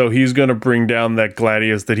 cool. So he's going to bring down that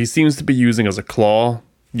Gladius that he seems to be using as a claw,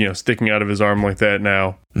 sticking out of his arm like that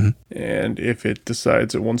now. Mm-hmm. And if it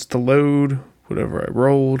decides it wants to load... Whatever I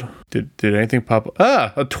rolled. Did anything pop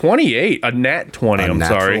up? A 28. A nat 20, I'm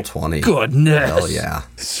sorry. 20. Goodness. Hell yeah.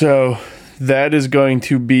 So that is going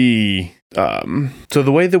to be... so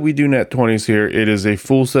the way that we do nat 20s here, it is a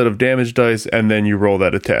full set of damage dice, and then you roll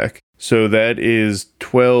that attack. So that is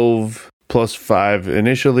 12 plus 5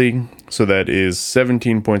 initially, so that is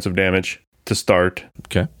 17 points of damage to start.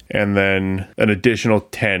 Okay. And then an additional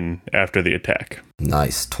 10 after the attack.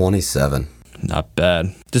 Nice, 27. Not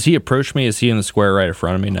bad. Does he approach me? Is he in the square right in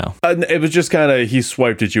front of me now? It was just kind of, he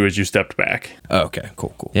swiped at you as you stepped back. Oh, okay,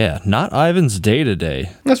 cool. Yeah, not Ivan's day to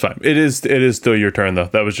day. That's fine. It is still your turn, though.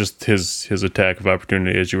 That was just his attack of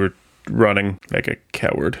opportunity as you were running like a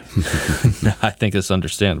coward. I think it's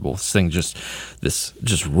understandable. This thing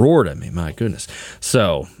just roared at me. My goodness.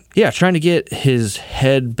 So, yeah, trying to get his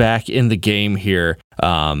head back in the game here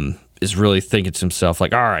is really thinking to himself,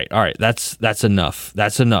 like, all right, that's enough.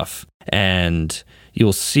 That's enough. And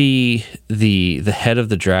you'll see the head of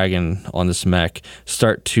the dragon on this mech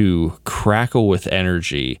start to crackle with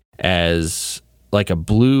energy as like a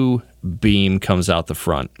blue beam comes out the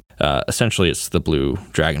front. Essentially, it's the blue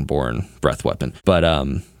Dragonborn breath weapon. But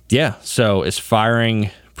yeah, so it's firing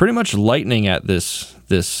pretty much lightning at this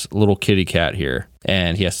little kitty cat here,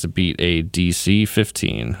 and he has to beat a DC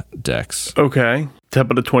 15 dex. Okay, tap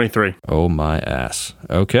it to 23. Oh my ass.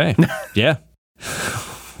 Okay, yeah.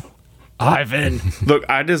 Ivan. Look,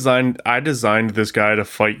 I designed this guy to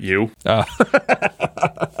fight you. Oh.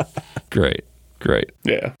 Great.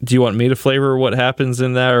 Yeah. Do you want me to flavor what happens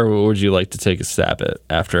in that, or would you like to take a stab at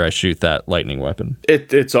after I shoot that lightning weapon?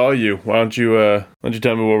 It's all you. Why don't you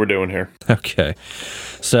tell me what we're doing here? Okay.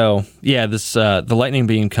 So yeah, this the lightning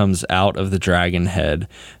beam comes out of the dragon head,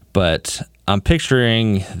 but I'm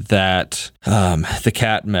picturing that the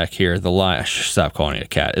cat mech here, the lion. I should stop calling it a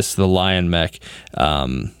cat. It's the lion mech.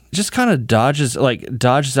 Just kind of dodges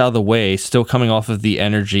out of the way, still coming off of the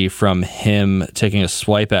energy from him taking a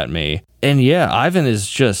swipe at me. And yeah, Ivan is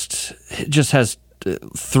just has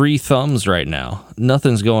 3 thumbs right now.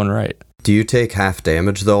 Nothing's going right. Do you take half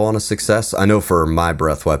damage though on a success? I know for my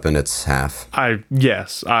breath weapon it's half. I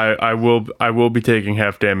will be taking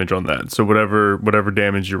half damage on that. So whatever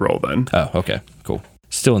damage you roll then. Oh, okay, cool.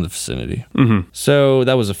 Still in the vicinity. Mm-hmm. So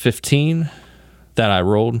that was a 15 that I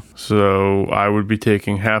rolled. So I would be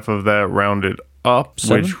taking half of that rounded up,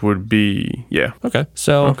 7? Which would be Okay.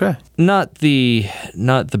 So not the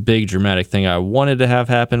big dramatic thing I wanted to have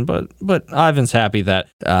happen, but Ivan's happy that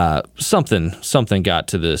something got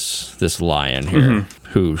to this lion here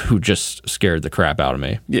who just scared the crap out of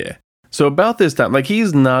me. Yeah. So about this time, like,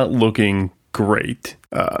 he's not looking great.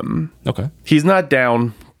 Okay. He's not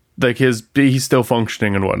down. Like, he's still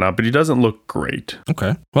functioning and whatnot, but he doesn't look great.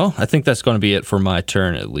 Okay. Well, I think that's going to be it for my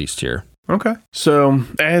turn, at least here. Okay. So,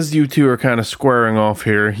 as you two are kind of squaring off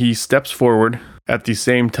here, he steps forward at the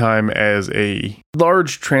same time as a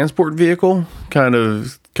large transport vehicle kind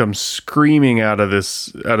of comes screaming out of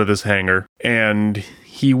this hangar, and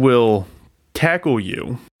he will tackle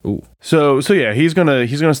you. Ooh. So yeah, he's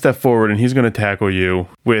gonna step forward and he's gonna tackle you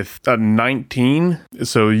with a 19.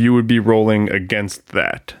 So you would be rolling against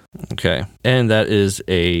that. Okay, and that is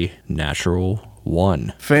a natural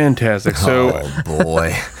 1. Fantastic. So, oh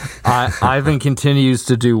boy, Ivan continues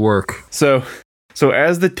to do work. So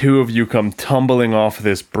as the two of you come tumbling off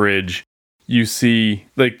this bridge, you see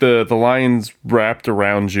like the lions wrapped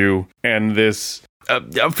around you, and this,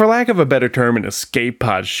 for lack of a better term, an escape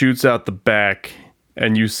pod shoots out the back.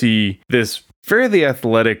 And you see this fairly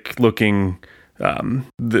athletic-looking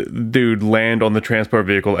the dude land on the transport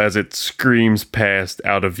vehicle as it screams past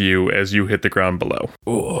out of view as you hit the ground below.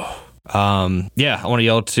 Ooh. Yeah, I want to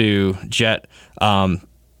yell to Jet,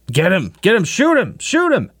 get him, shoot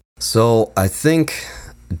him. So I think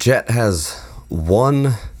Jet has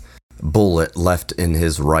 1 bullet left in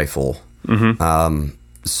his rifle. Mm-hmm.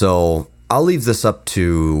 So I'll leave this up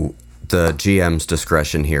to the GM's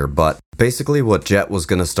discretion here, but basically what Jet was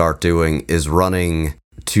going to start doing is running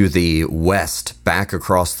to the west back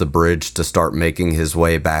across the bridge to start making his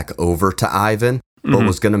way back over to Ivan, but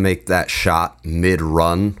was going to make that shot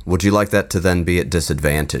mid-run. Would you like that to then be at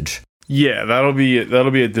disadvantage? Yeah, that'll be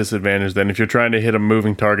a disadvantage then if you're trying to hit a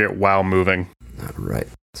moving target while moving. All right,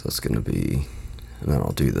 so it's going to be, and then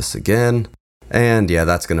I'll do this again. And yeah,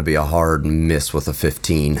 that's going to be a hard miss with a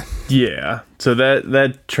 15. Yeah, so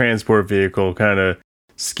that transport vehicle kind of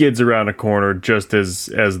skids around a corner just as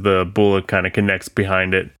the bullet kind of connects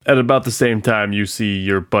behind it. At about the same time, you see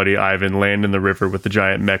your buddy Ivan land in the river with the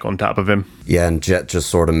giant mech on top of him. Yeah, and Jet just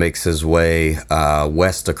sort of makes his way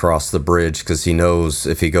west across the bridge because he knows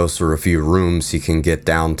if he goes through a few rooms, he can get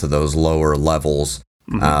down to those lower levels.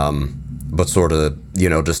 But sort of,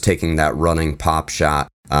 just taking that running pop shot.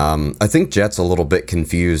 I think Jet's a little bit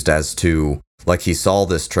confused as to Like, he saw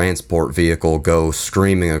this transport vehicle go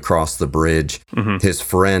screaming across the bridge. His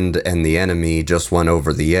friend and the enemy just went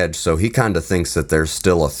over the edge, so he kind of thinks that there's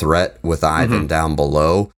still a threat with Ivan down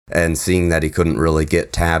below. And seeing that he couldn't really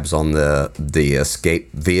get tabs on the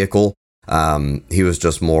escape vehicle, he was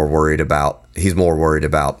just more worried about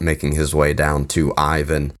making his way down to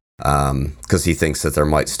Ivan, because he thinks that there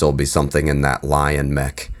might still be something in that lion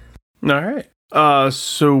mech. All right.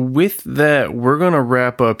 So with that, we're going to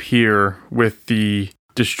wrap up here with the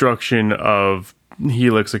destruction of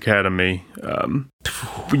Helix Academy.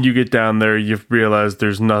 When you get down there, you realize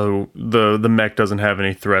there's the mech doesn't have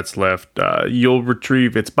any threats left. You'll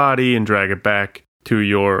retrieve its body and drag it back to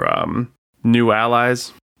your new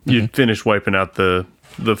allies. You finish wiping out the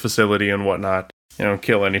facility and whatnot.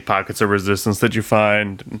 Kill any pockets of resistance that you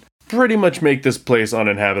find, and pretty much make this place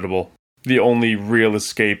uninhabitable. The only real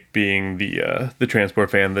escape being the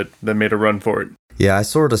transport van that made a run for it. Yeah, I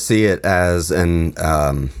sort of see it as and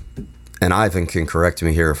Ivan can correct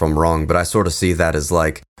me here if I'm wrong, but I sort of see that as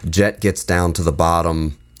like Jet gets down to the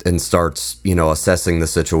bottom and starts, assessing the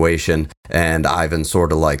situation, and Ivan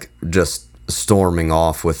sort of like just storming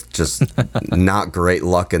off with just not great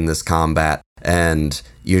luck in this combat, and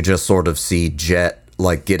you just sort of see Jet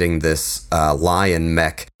like getting this lion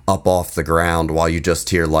mech up off the ground while you just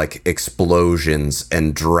hear like explosions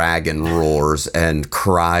and dragon roars and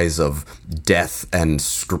cries of death and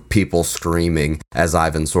people screaming as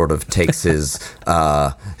Ivan sort of takes his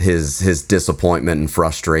disappointment and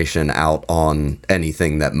frustration out on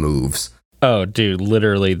anything that moves. Oh, dude,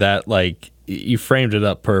 literally that, like, you framed it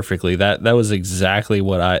up perfectly. That was exactly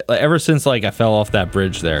what ever since like I fell off that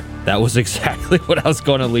bridge there, that was exactly what I was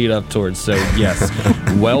going to lead up towards. So yes,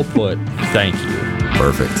 well put. Thank you.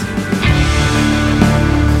 Perfect.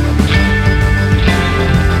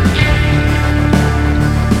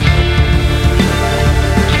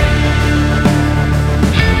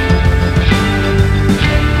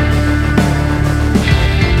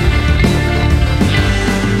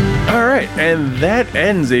 And that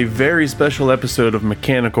ends a very special episode of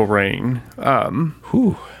Mechanical Rain.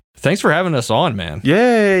 Thanks for having us on, man.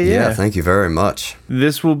 Yeah. Thank you very much.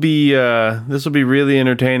 This will be really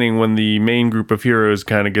entertaining when the main group of heroes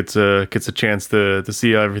kind of gets a chance to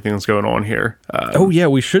see everything that's going on here.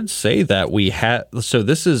 We should say that so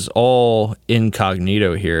this is all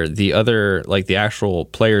incognito here. The other, like the actual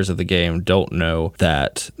players of the game, don't know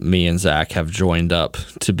that me and Zach have joined up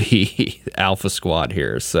to be Alpha Squad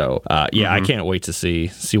here. So I can't wait to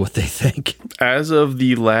see what they think. As of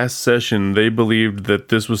the last session, they believed that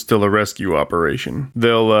this was still a rescue operation.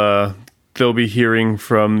 They'll be hearing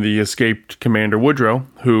from the escaped Commander Woodrow,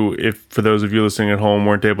 who, if for those of you listening at home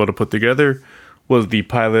weren't able to put together, was the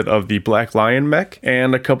pilot of the Black Lion mech,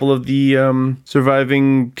 and a couple of the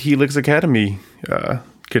surviving Helix Academy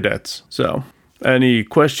cadets. So, any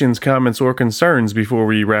questions, comments, or concerns before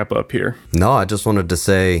we wrap up here? No, I just wanted to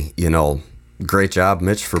say, great job,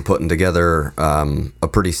 Mitch, for putting together a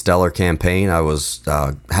pretty stellar campaign. I was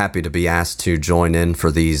happy to be asked to join in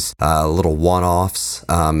for these little one-offs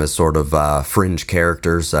as sort of fringe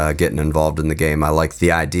characters getting involved in the game. I like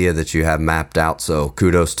the idea that you have mapped out, so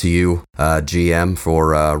kudos to you, GM,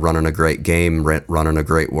 for running a great game, running a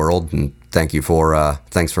great world, and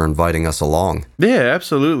thanks for inviting us along. Yeah,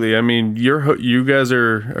 absolutely. I mean, you guys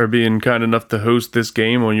are being kind enough to host this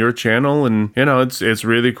game on your channel, and it's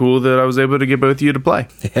really cool that I was able to get both of you to play.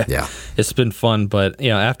 Yeah. It's been fun, but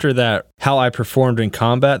after that, how I performed in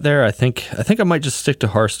combat there, I think I might just stick to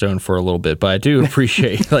Hearthstone for a little bit. But I do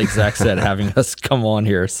appreciate, like Zach said, having us come on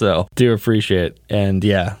here. So do appreciate it. And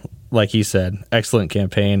yeah, like he said, excellent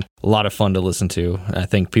campaign. A lot of fun to listen to. I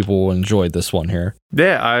think people will enjoy this one here.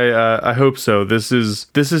 Yeah, I hope so. This is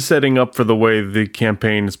setting up for the way the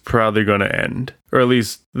campaign is probably going to end, or at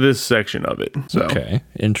least this section of it. So. Okay,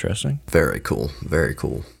 interesting. Very cool. Very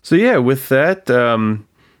cool. So yeah, with that,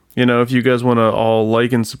 if you guys want to all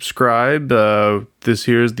like and subscribe, this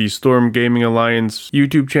here's the Storm Gaming Alliance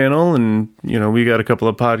YouTube channel, and we got a couple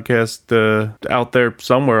of podcasts out there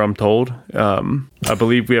somewhere, I'm told. I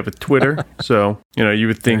believe we have a Twitter, so you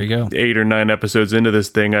would think 8 or 9 episodes into this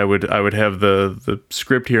thing, I would have the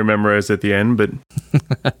script here memorized at the end, but.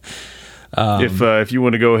 If you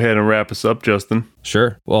want to go ahead and wrap us up, Justin.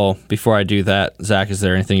 Sure. Well, before I do that, Zach, is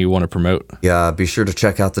there anything you want to promote? Yeah, be sure to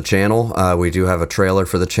check out the channel. We do have a trailer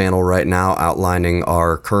for the channel right now outlining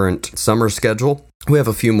our current summer schedule. We have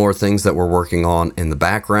a few more things that we're working on in the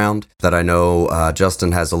background that I know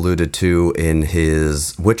Justin has alluded to in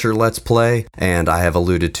his Witcher Let's Play, and I have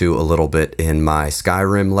alluded to a little bit in my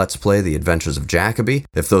Skyrim Let's Play, The Adventures of Jacoby.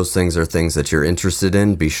 If those things are things that you're interested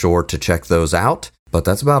in, be sure to check those out. But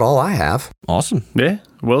that's about all I have. Awesome. Yeah,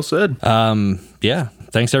 well said. Yeah.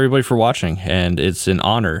 Thanks everybody for watching, and it's an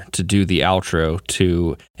honor to do the outro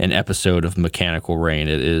to an episode of Mechanical Rain.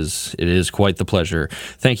 It is quite the pleasure.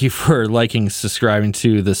 Thank you for liking, subscribing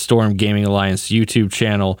to the Storm Gaming Alliance YouTube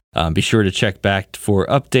channel. Be sure to check back for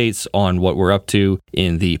updates on what we're up to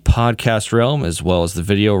in the podcast realm as well as the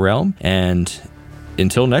video realm. And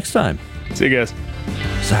until next time. See you guys.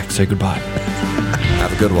 Zach, say goodbye.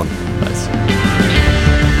 Have a good one. Nice.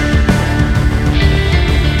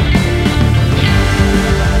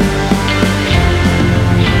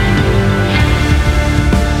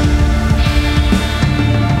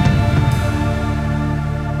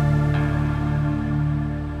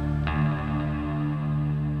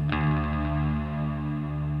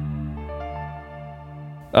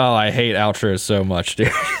 Oh, I hate outros so much, dude.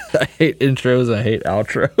 I hate intros. I hate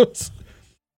outros.